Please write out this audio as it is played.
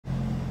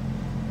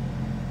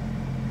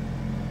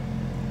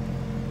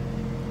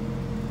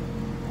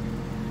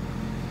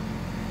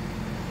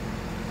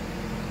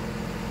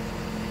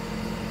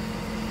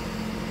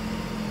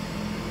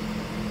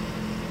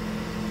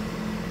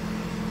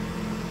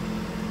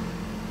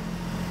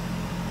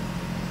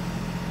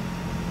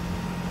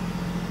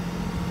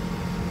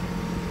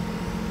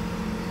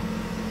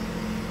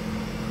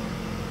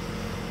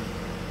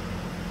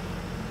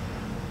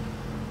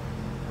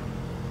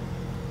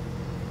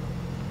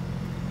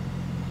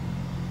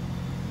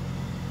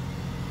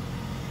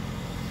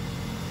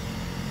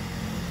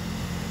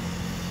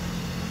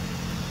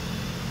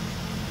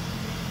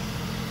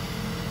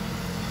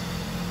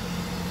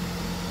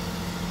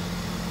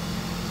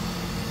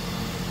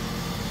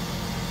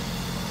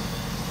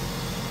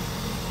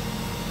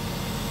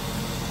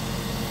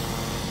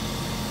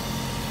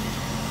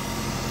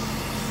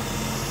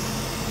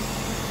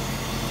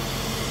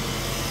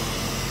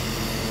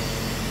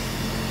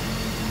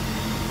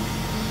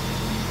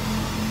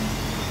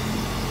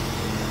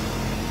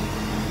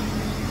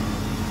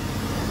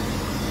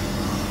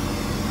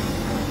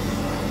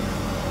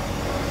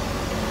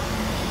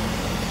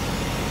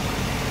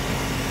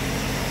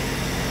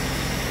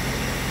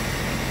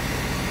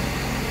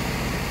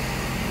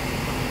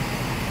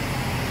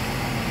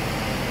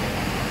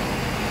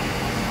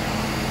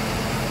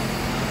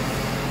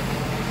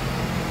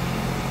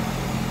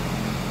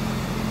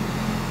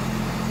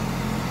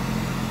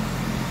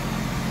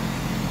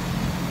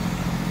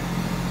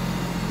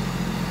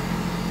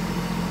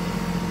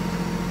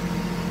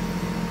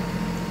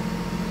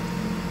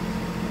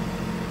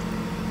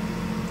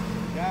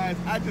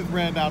guys, I just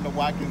ran down the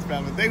Watkins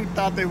family. They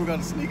thought they were going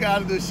to sneak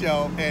out of the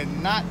show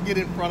and not get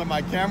in front of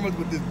my cameras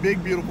with this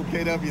big, beautiful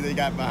KW they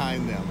got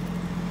behind them.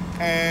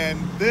 And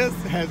this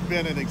has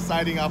been an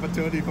exciting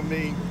opportunity for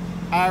me.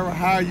 Ira,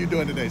 how are you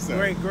doing today,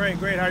 sir? Great.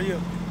 How are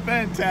you?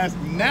 Fantastic.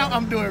 Now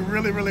I'm doing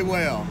really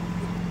well.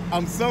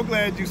 I'm so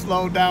glad you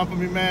slowed down for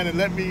me, man, and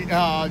let me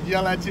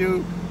yell at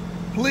you.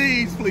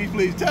 Please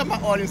tell my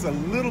audience a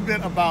little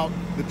bit about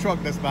the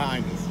truck that's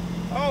behind us.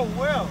 Oh,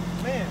 well,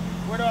 man,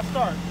 where do I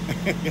start?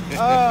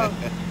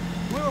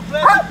 We were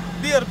blessed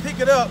to be able to pick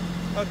it up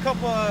a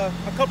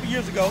couple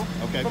years ago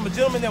from a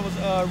gentleman that was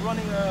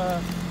running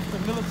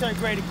some military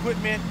grade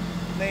equipment.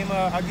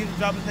 I'll give you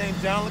drop his name,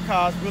 John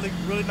Lacoste.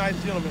 Really nice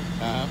gentleman.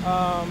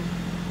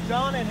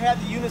 John had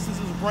the unit since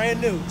it was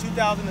brand new,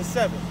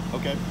 2007.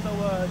 Okay.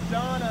 So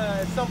John,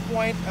 at some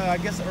point, I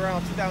guess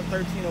around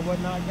 2013 or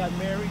whatnot, got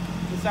married.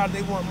 Decided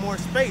they want more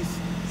space,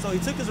 so he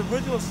took his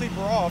original sleeper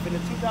off, and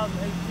in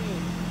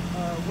 2018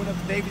 went up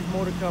to Davies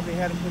Motor Company,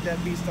 had him put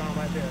that beast on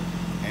right there.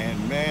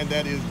 And man,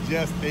 that is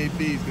just a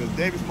beast, because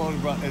Davies Motor,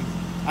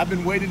 I've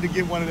been waiting to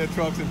get one of their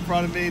trucks in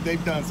front of me.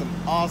 They've done some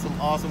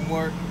awesome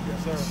work.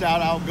 Yes, sir.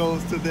 Shout out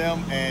goes to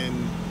them. And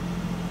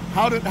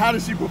how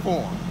does she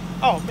perform?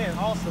 Oh man,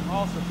 awesome.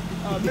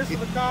 Mr.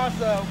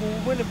 Lacoste, when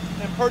we went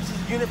and purchased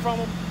a unit from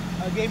him,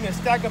 gave me a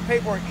stack of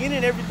paperwork in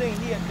and everything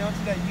he had done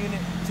to that unit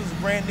since it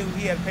was brand new.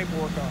 He had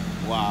paperwork on.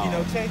 Wow. You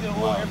know, changing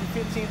oil every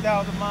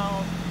 15,000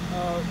 miles.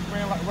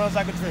 Runs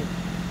like a dream.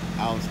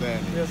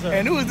 Outstanding. Yes, sir.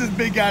 And who is this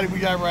big guy that we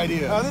got right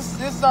here? This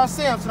is our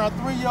Samson, our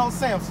 3-year-old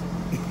Samson.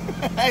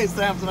 Hey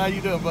Samson, how you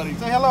doing, buddy?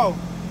 Say hello.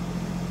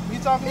 We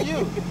talking to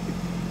you.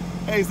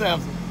 Hey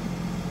Samson.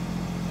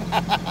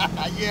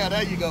 Yeah,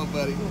 there you go,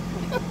 buddy.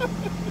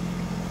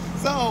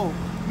 So,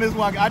 Ms.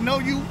 Watkins, I know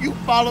you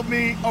followed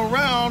me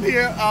around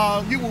here.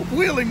 You were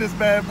wheeling this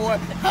bad boy.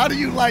 How do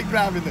you like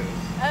driving this?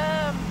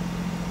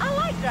 I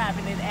like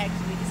driving it,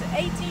 actually. It's an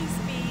 18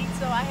 speed,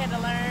 so I had to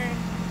learn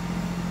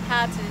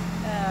how to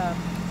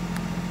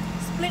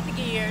split the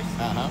gears.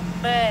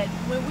 But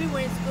when we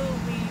were in school,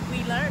 we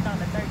learned on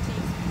the 13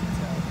 speed,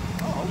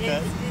 so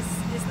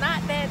it's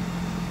not that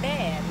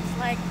bad. It's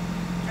like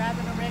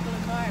driving a regular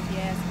car, if you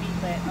ask me.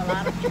 But a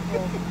lot of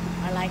people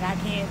are like, I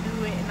can't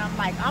do it, and I'm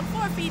like, I'm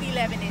 4 feet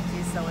 11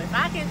 inches, so if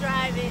I can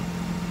drive it,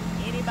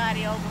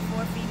 anybody over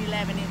 4 feet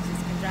 11 inches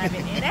can drive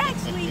it. And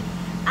actually,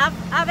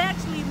 I've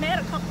actually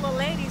met a couple of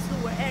ladies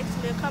who were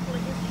actually a couple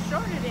of inches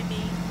shorter than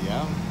me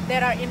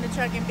that are in the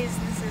trucking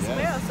business as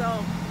well.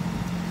 So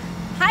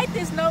height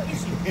is no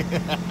issue.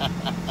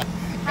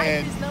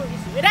 Height is no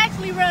issue. It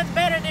actually runs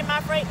better than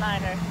my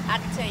Freightliner, I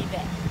can tell you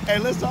that. Hey,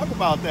 let's talk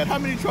about that. How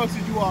many trucks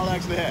did you all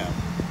actually have?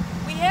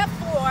 We have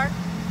 4.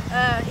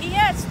 He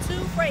has 2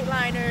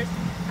 Freightliners.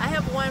 I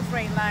have 1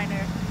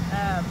 Freightliner.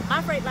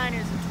 My Freightliner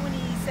is a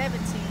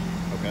 2017.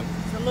 Okay.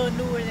 It's a little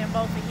newer than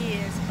both of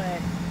his,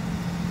 but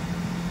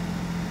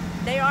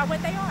they are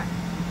what they are.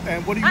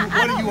 And what do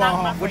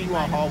you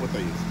all haul with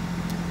these?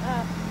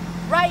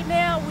 Right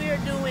now we're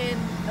doing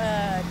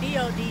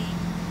DOD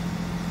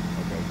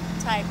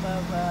type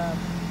of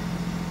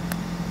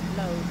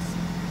loads.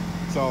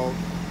 So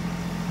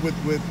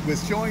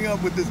with showing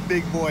up with this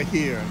big boy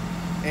here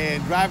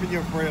and driving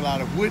your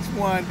Freightliner, which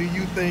one do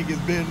you think has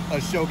been a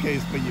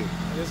showcase for you?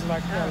 This is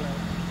like Cadillac.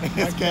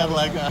 It's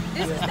Cadillac.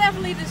 This is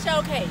definitely the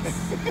showcase.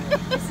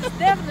 This is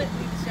definitely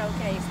the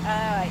showcase.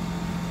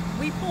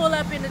 We pull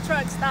up in the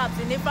truck stops,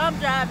 and if I'm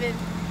driving,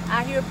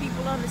 I hear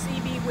people on the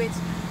CB, which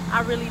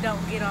I really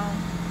don't get on.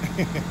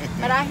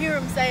 But I hear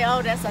them say,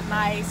 "Oh, that's a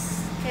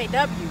nice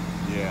KW."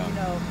 Yeah. You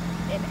know,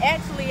 and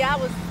actually,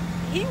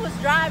 he was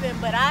driving,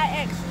 but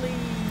I actually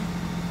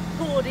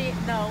pulled in.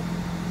 No,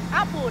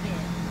 I pulled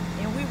in,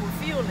 and we were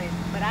fueling,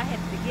 but I had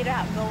to get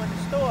out and go in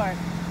the store.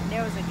 And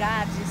there was a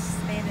guy just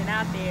standing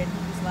out there, and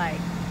he was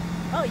like,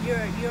 "Oh, you're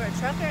a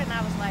trucker?" And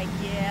I was like,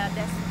 "Yeah,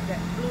 that's that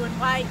blue and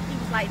white." He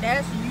was like,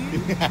 "That's you."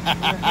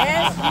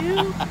 That's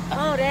you?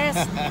 Oh, that's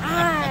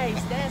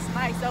nice. That's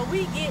nice. So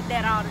we get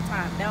that all the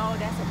time. No,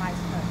 that's a nice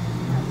truck.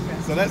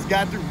 So that's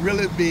got to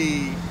really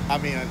be, I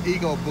mean, an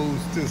ego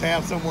boost to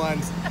have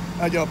someone,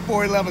 your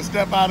 411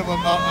 step out of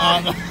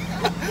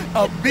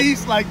a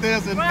beast like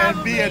this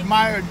and be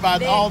admired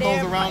by all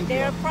those around you.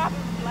 They're probably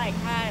like,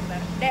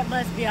 that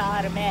must be an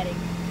automatic.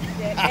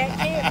 That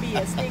can't be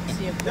a stick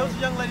shift. There was a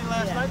young lady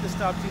last night that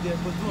stopped you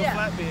that was doing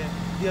flatbed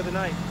the other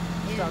night.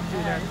 Stopped you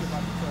and asked you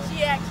about the truck.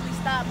 She actually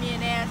stopped me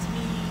and asked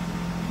me,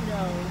 you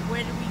know,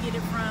 where did we get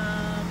it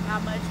from? How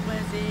much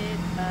was it?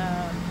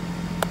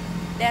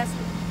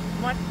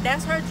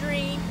 That's her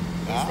dream,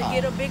 is to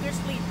get a bigger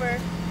sleeper.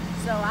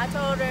 So I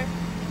told her,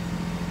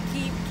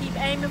 keep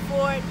aiming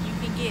for it. You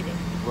can get it.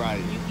 Right.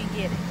 You can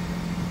get it.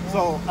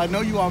 So I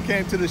know you all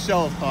came to the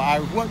show.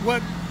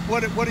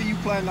 What are you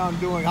planning on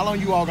doing? How long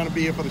are you all going to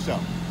be here for the show?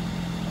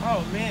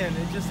 Oh man,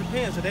 it just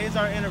depends. Today's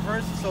our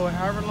anniversary, so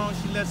however long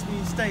she lets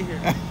me stay here.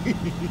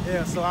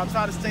 Yeah, so I'll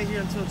try to stay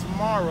here until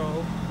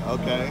tomorrow.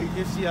 Okay.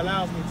 If she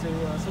allows me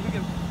to, so we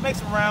can make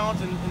some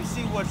rounds and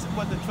see what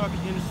the trucking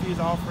industry is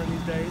offering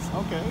these days.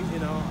 Okay. You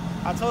know,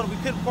 I told her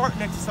we couldn't park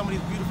next to some of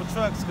these beautiful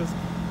trucks because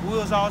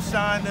Wheels all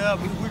shined up.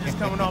 We're just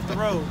coming off the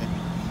road.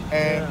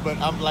 And but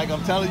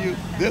I'm telling you,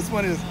 this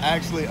one is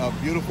actually a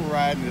beautiful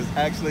ride, and it's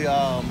actually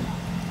a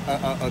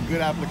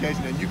good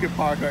application, and you can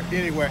park her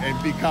anywhere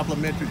and be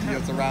complimentary to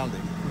your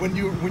surroundings. When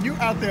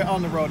you're out there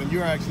on the road and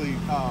you're actually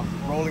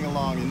rolling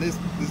along, and this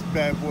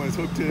bad boy is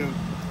hooked to,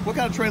 what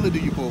kind of trailer do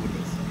you pull with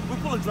this? We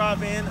pull a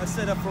drive-in, a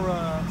setup for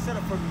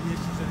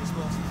munitions and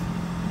explosives.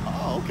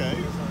 Oh, okay.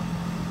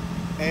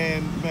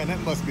 And man, that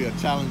must be a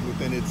challenge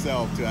within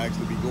itself to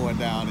actually be going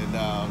down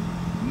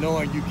and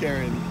knowing you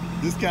carrying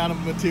this kind of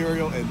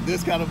material and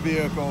this kind of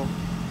vehicle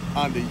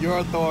under your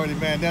authority.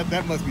 Man,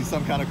 that must be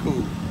some kind of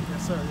cool.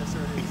 Yes, sir. Yes, sir.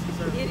 It is. Yes,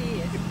 sir. It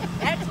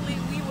is. Actually,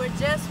 we were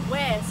just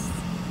west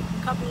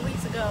a couple of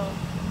weeks ago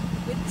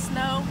with the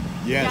snow.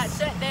 Yes. We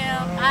got shut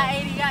down.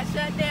 I-80 got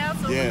shut down,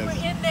 so yes. we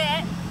were in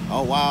that.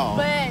 Oh, wow.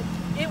 But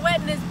it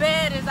wasn't as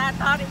bad as I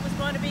thought it was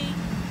going to be.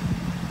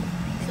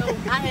 So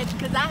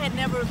because I had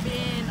never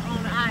been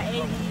on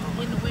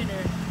I-80 in the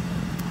winter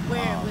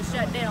where it was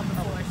shut down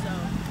before. So,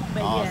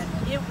 but awesome.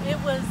 Yeah, it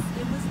was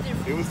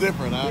different. It was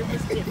different, huh? It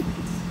was different.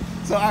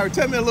 So, all right,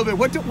 tell me a little bit.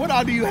 What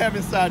all do you have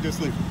inside your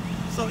sleeper?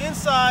 So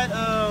inside,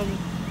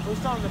 we're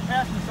starting on the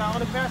passenger side.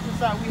 On the passenger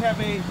side, we have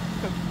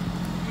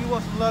you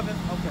want some loving?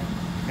 Okay.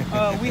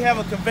 We have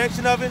a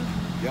convection oven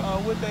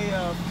with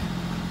a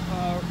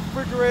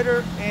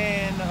refrigerator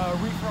and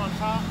reefer on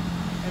top.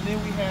 And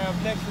then we have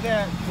next to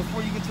that,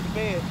 before you get to the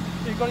bed,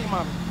 here, go to your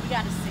mama. We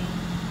got a sink.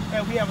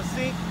 And we have a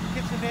sink,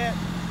 kitchenette,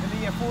 and then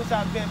you have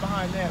full-size bed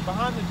behind that.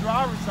 Behind the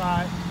driver's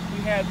side,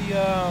 we have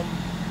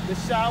the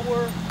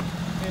shower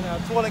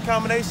and toilet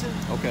combination.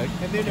 Okay.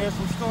 And then there's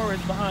some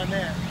storage behind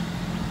that.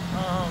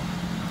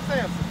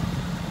 Samson,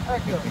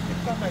 back up.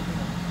 Come back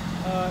here.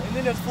 And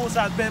then there's a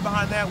full-size bed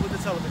behind that with the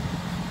television.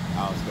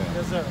 Outstanding.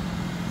 Yes, sir.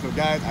 So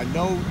guys, I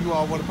know you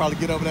all want to probably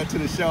get over there to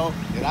the show,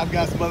 and I've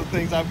got some other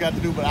things I've got to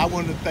do, but I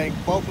wanted to thank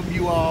both of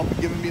you all for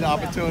giving me the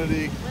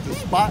opportunity to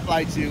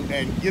spotlight you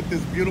and get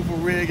this beautiful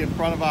rig in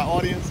front of our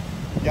audience.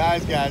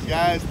 Guys,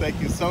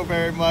 thank you so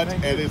very much,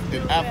 and it's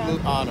an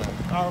absolute honor.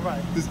 All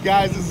right. This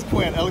is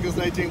Quinn, Elegance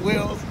 18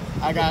 Wheels.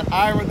 I got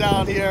Ira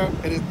down here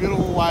and his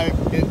beautiful wife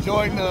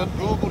enjoying the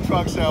Louisville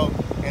Truck Show,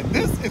 and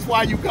this is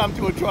why you come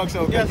to a truck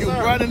show, because you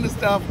run into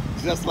stuff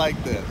just like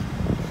this.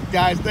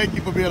 Guys, thank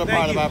you for being a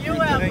part of our You're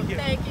welcome. Thank you.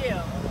 Thank you.